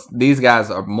 So these guys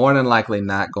are more than likely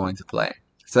not going to play.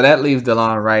 So that leaves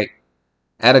DeLon Wright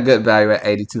at a good value at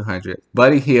 8,200.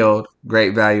 Buddy Hield,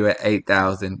 great value at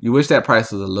 8,000. You wish that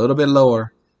price was a little bit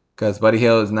lower because Buddy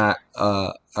Hield is not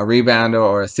a rebounder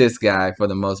or assist guy for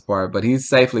the most part, but he's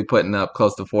safely putting up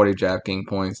close to 40 DraftKings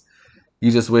points.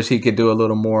 You just wish he could do a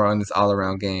little more on this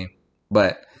all-around game.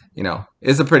 But,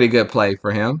 it's a pretty good play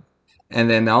for him. And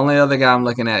then the only other guy I'm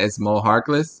looking at is Mo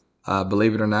Harkless,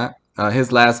 believe it or not.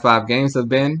 His last 5 games have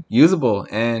been usable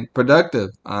and productive.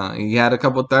 He had a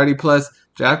couple 30-plus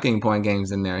DraftKings point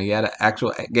games in there. He had an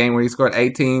actual game where he scored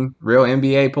 18 real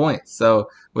NBA points. So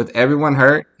with everyone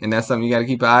hurt, and that's something you got to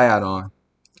keep an eye out on.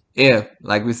 If,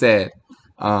 like we said,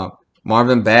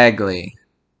 Marvin Bagley,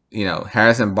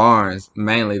 Harrison Barnes,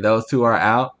 mainly those 2 are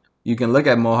out, you can look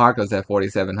at Mo Harkless at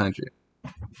 4,700.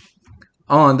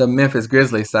 On the Memphis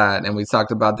Grizzlies side, and we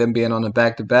talked about them being on the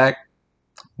back-to-back,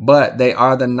 but they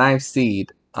are the 9th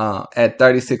seed at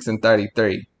 36 and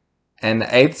 33. And the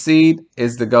 8th seed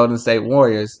is the Golden State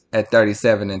Warriors at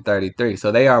 37 and 33.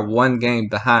 So they are 1 game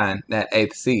behind that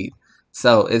 8th seed.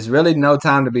 So it's really no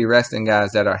time to be resting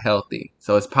guys that are healthy.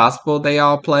 So it's possible they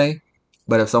all play,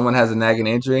 but if someone has a nagging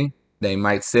injury, they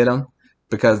might sit them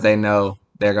because they know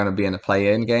they're going to be in a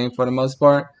play-in game for the most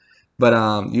part. But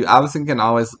you obviously can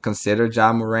always consider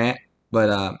Ja Morant,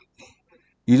 but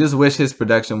you just wish his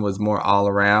production was more all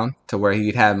around to where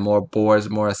he'd have more boards,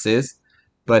 more assists.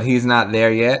 But he's not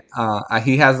there yet.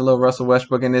 He has a little Russell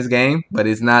Westbrook in this game, but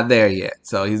he's not there yet.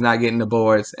 So he's not getting the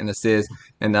boards and assists.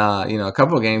 And a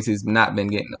couple of games he's not been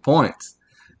getting the points.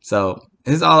 So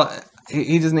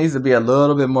he just needs to be a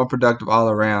little bit more productive all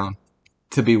around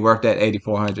to be worth that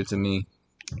 8,400 to me.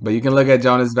 But you can look at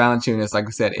Jonas Valanciunas, like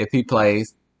I said, if he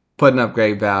plays, putting up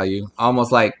great value,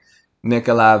 almost like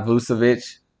Nikolai Vucevic,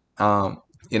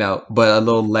 but a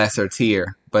little lesser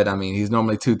tier. But I mean, he's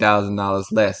normally $2,000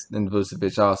 less than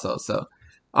Vucevic also, so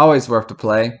always worth the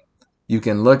play. You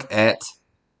can look at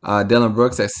Dylan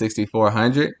Brooks at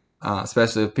 6,400,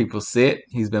 especially if people sit.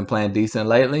 He's been playing decent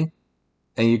lately.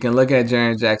 And you can look at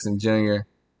Jaren Jackson Jr.,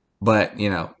 but,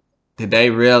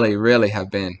 they really, really have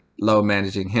been low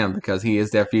managing him because he is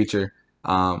their future,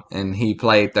 and he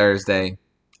played Thursday.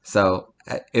 So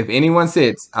if anyone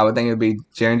sits, I would think it would be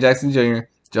Jaren Jackson Jr.,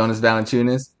 Jonas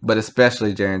Valanciunas, but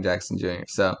especially Jaren Jackson Jr.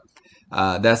 So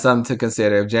that's something to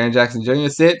consider. If Jaren Jackson Jr.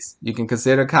 sits, you can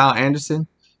consider Kyle Anderson.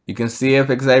 You can see if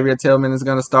Xavier Tillman is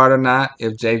going to start or not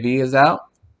if JV is out.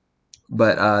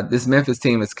 But this Memphis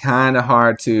team is kind of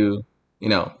hard to,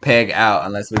 peg out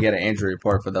unless we get an injury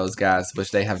report for those guys,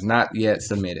 which they have not yet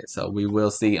submitted. So we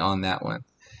will see on that one.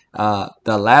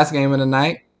 The last game of the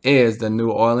night is the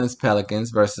New Orleans Pelicans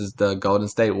versus the Golden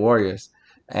State Warriors.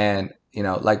 And,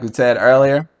 like I said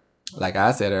earlier,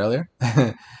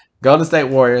 Golden State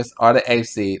Warriors are the 8th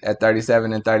seed at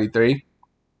 37 and 33.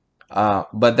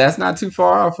 But that's not too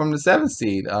far off from the 7th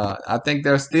seed. I think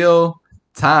there's still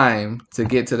time to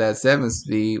get to that 7th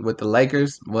seed with the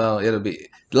Lakers. Well, the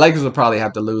Lakers will probably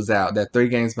have to lose out. They're 3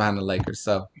 games behind the Lakers.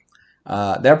 So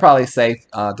they're probably safe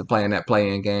to play in that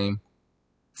play-in game.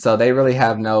 So they really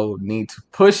have no need to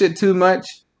push it too much,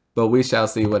 but we shall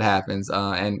see what happens.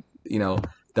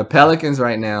 The Pelicans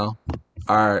right now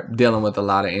are dealing with a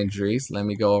lot of injuries. Let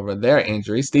me go over their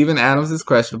injuries. Steven Adams is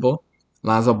questionable.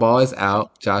 Lonzo Ball is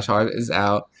out. Josh Hart is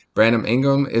out. Brandon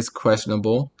Ingram is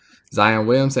questionable. Zion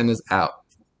Williamson is out.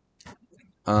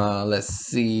 Let's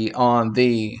see. On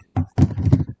the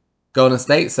Golden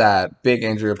State side, big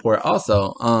injury report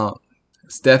also.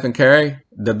 Stephen Curry,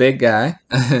 the big guy,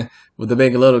 with the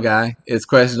big little guy, is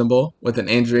questionable with an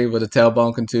injury with a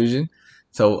tailbone contusion.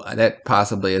 So that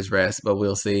possibly is rest, but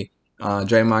we'll see.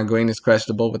 Draymond Green is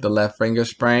questionable with the left finger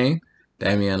sprain.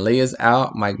 Damian Lee is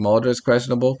out. Mike Mulder is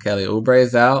questionable. Kelly Oubre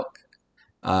is out.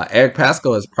 Eric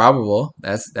Paschall is probable.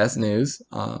 That's news.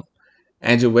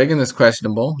 Andrew Wiggins is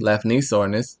questionable. Left knee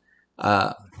soreness.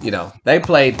 They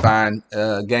played fine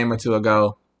a game or two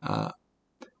ago.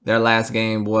 Their last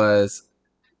game was,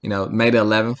 May the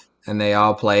 11th, and they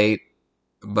all played.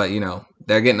 But,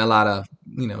 they're getting a lot of,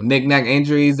 knick-knack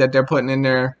injuries that they're putting in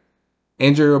their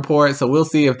injury report. So we'll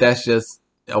see if that's just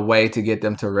a way to get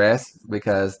them to rest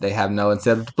because they have no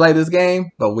incentive to play this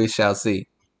game, but we shall see.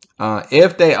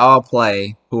 If they all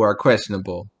play who are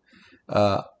questionable,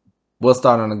 we'll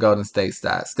start on the Golden State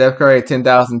side. Steph Curry,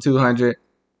 10,200.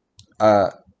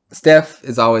 Steph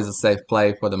is always a safe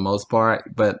play for the most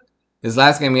part, but his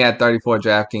last game he had 34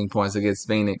 DraftKings points against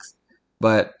Phoenix.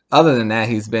 But other than that,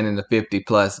 he's been in the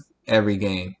 50-plus every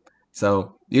game.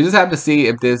 So you just have to see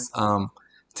if this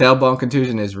tailbone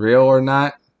contusion is real or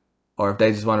not, or if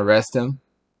they just want to rest him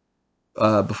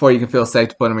before you can feel safe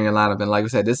to put him in your lineup. And like I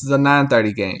said, this is a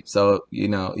 9:30 game. So, you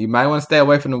might want to stay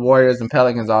away from the Warriors and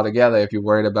Pelicans altogether if you're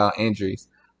worried about injuries.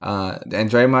 And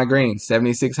Draymond Green,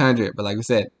 7,600. But like I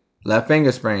said, left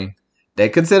finger sprain. They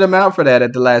could sit him out for that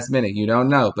at the last minute. You don't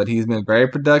know. But he's been very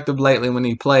productive lately when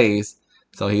he plays.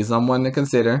 So he's someone to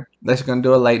consider. They're going to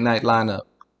do a late night lineup.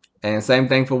 And same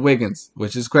thing for Wiggins,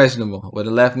 which is questionable with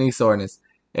a left knee soreness.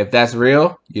 If that's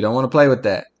real, you don't want to play with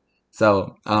that.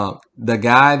 So the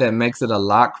guy that makes it a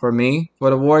lock for me for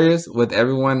the Warriors with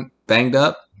everyone banged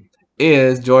up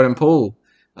is Jordan Poole.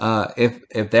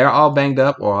 If they're all banged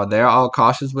up or they're all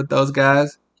cautious with those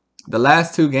guys, the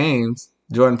last 2 games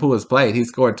Jordan Poole has played, he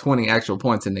scored 20 actual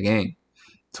points in the game.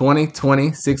 20,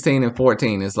 20, 16, and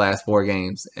 14 his last 4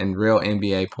 games in real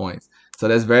NBA points. So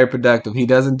that's very productive. He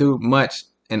doesn't do much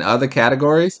in other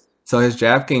categories. So his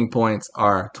DraftKings points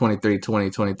are 23, 20,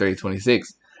 23,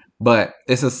 26. But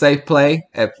it's a safe play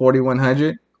at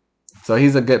 4,100. So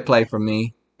he's a good play for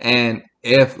me. And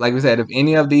if, like we said, if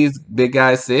any of these big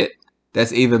guys sit,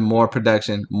 that's even more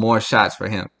production, more shots for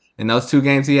him. In those 2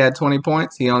 games he had 20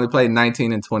 points, he only played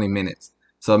 19 and 20 minutes.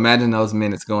 So imagine those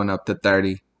minutes going up to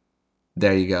 30.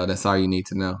 There you go. That's all you need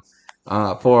to know.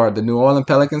 For the New Orleans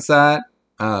Pelicans side,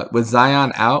 with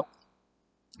Zion out,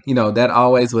 that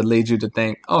always would lead you to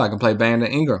think, oh, I can play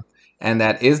Brandon Ingram. And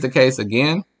that is the case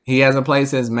again. He hasn't played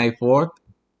since May 4th.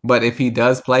 But if he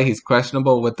does play, he's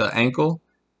questionable with the ankle.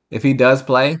 If he does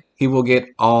play, he will get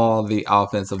all the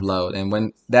offensive load. And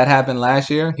when that happened last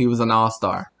year, he was an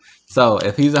all-star. So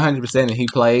if he's 100% and he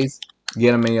plays,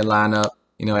 get him in your lineup.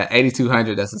 At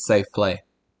 8,200, that's a safe play.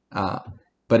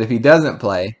 But if he doesn't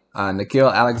play,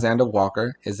 Nickeil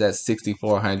Alexander-Walker is at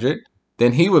 6,400.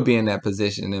 Then he would be in that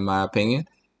position, in my opinion.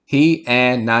 He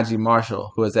and Najee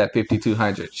Marshall, who is at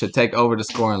 5,200, should take over the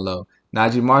scoring load.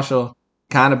 Najee Marshall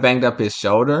kind of banged up his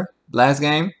shoulder last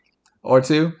game or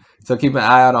two, so keep an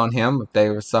eye out on him if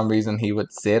there was some reason he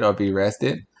would sit or be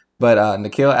rested. But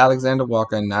Nickeil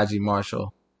Alexander-Walker and Najee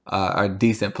Marshall are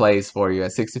decent plays for you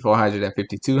at 6,400 and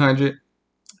 5,200.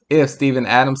 If Steven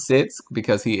Adams sits,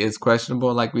 because he is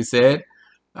questionable, like we said,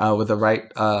 with a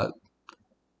right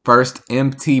first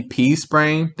MTP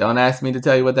sprain, don't ask me to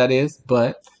tell you what that is,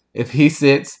 but if he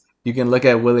sits, you can look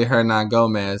at Willie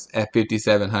Hernan-Gomez at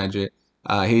 5,700.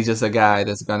 He's just a guy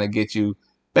that's going to get you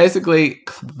basically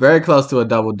very close to a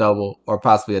double-double or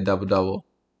possibly a double-double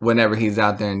whenever he's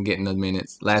out there and getting the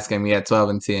minutes. Last game he had 12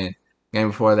 and 10. Game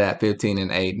before that, 15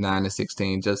 and 8, 9 and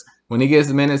 16. Just when he gets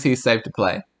the minutes, he's safe to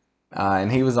play.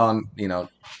 And he was on,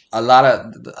 a lot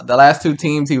of the last two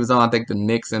teams he was on, I think the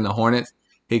Knicks and the Hornets.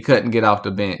 He couldn't get off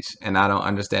the bench, and I don't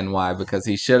understand why, because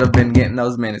he should have been getting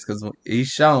those minutes, because he's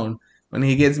shown when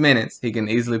he gets minutes, he can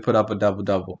easily put up a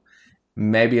double-double.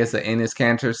 Maybe it's an Enes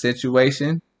Kanter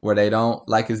situation where they don't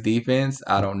like his defense.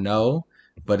 I don't know,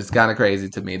 but it's kind of crazy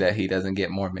to me that he doesn't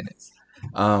get more minutes.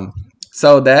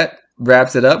 So that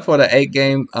wraps it up for the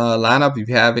 8-game lineup. If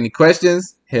you have any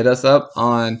questions, hit us up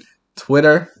on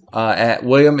Twitter at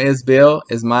WilliamIsBill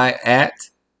is my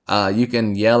 @ you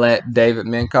can yell at David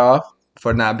Minkoff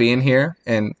for not being here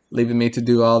and leaving me to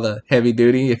do all the heavy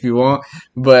duty if you want.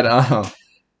 But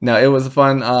no, it was a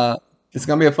fun. It's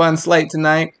gonna be a fun slate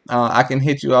tonight. I can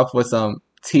hit you off with some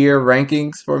tier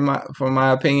rankings for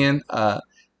my opinion.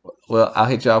 Well, I'll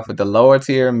hit you off with the lower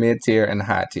tier, mid tier, and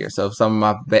high tier. So some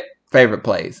of my favorite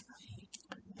plays.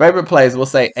 Favorite plays, we'll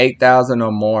say 8,000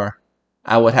 or more.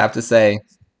 I would have to say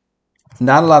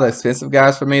not a lot of expensive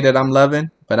guys for me that I'm loving,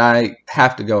 but I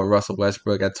have to go with Russell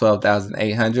Westbrook at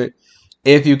 12,800.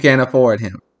 If you can afford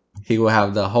him, he will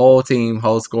have the whole team,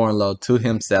 whole scoring load to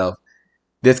himself.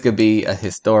 This could be a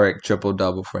historic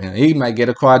triple-double for him. He might get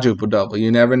a quadruple-double.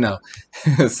 You never know.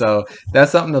 So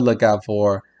that's something to look out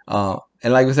for.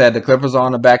 And like we said, the Clippers are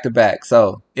on a back-to-back.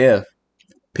 So if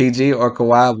PG or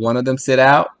Kawhi, one of them sit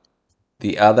out,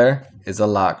 the other is a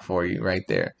lock for you right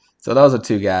there. So those are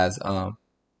two guys,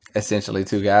 essentially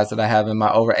two guys that I have in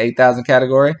my over 8,000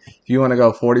 category. If you want to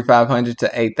go 4,500 to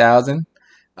 8,000,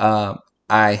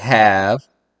 I have,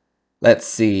 let's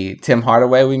see, Tim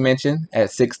Hardaway we mentioned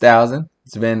at 6,000.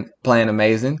 He's been playing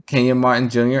amazing. Kenyon Martin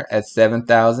Jr. at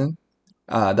 7,000.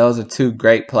 Those are two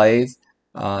great plays.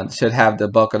 Should have the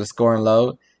bulk of the scoring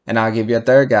load. And I'll give you a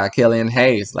third guy, Killian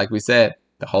Hayes. Like we said,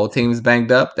 the whole team's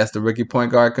banged up. That's the rookie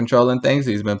point guard controlling things.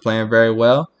 He's been playing very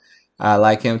well. I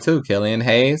like him too. Killian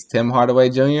Hayes, Tim Hardaway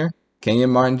Jr.,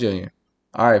 Kenyon Martin Jr.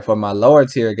 All right, for my lower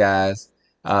tier guys,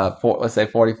 let's say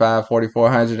 45,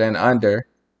 4,400 and under,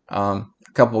 a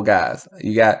couple guys.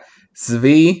 You got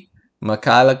Svi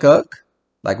Mykhailiuk,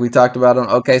 like we talked about on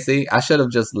OKC. I should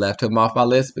have just left him off my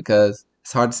list because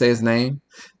it's hard to say his name,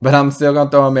 but I'm still going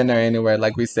to throw him in there anyway.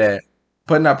 Like we said,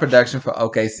 putting up production for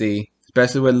OKC,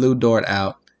 especially with Lou Dort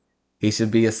out, he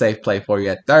should be a safe play for you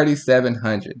at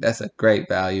 3,700. That's a great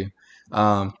value.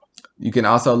 You can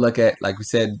also look at, like we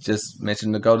said, just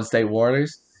mentioned the Golden State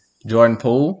Warriors. Jordan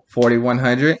Poole,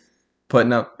 4,100,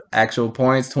 putting up actual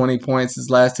points, 20 points his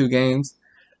last two games.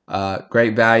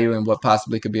 Great value in what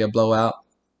possibly could be a blowout.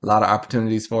 A lot of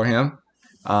opportunities for him.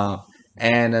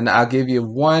 And then I'll give you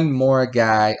one more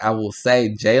guy. I will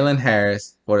say Jalen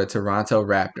Harris for the Toronto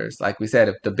Raptors. Like we said,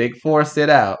 if the big four sit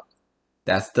out,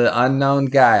 that's the unknown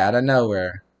guy out of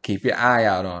nowhere. Keep your eye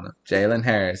out on him. Jalen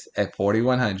Harris at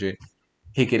 4,100.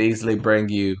 He could easily bring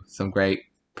you some great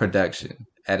production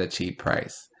at a cheap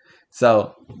price.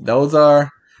 So those are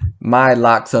my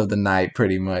locks of the night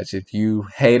pretty much. If you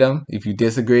hate them, if you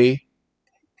disagree,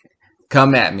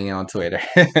 come at me on Twitter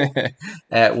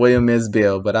at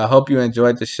WilliamIsBill. But I hope you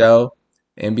enjoyed the show,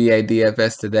 NBA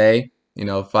DFS today.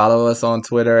 Follow us on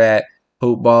Twitter at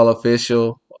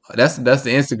HoopBallOfficial. That's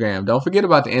the Instagram. Don't forget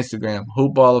about the Instagram,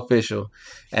 HoopBallOfficial.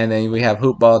 And then we have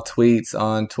HoopBall tweets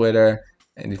on Twitter.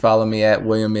 And you follow me at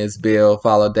WilliamIsBill.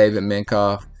 Follow David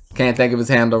Minkoff. Can't think of his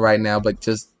handle right now, but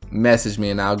just message me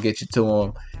and I'll get you to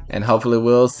him. And hopefully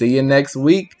we'll see you next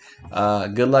week.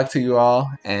 Good luck to you all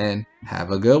and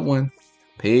have a good one.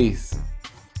 Peace.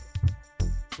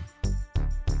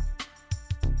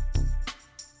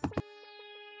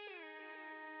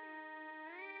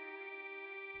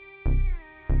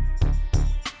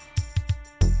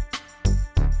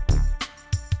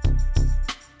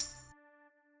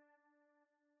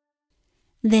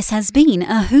 This has been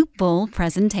a Hoop Ball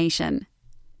presentation.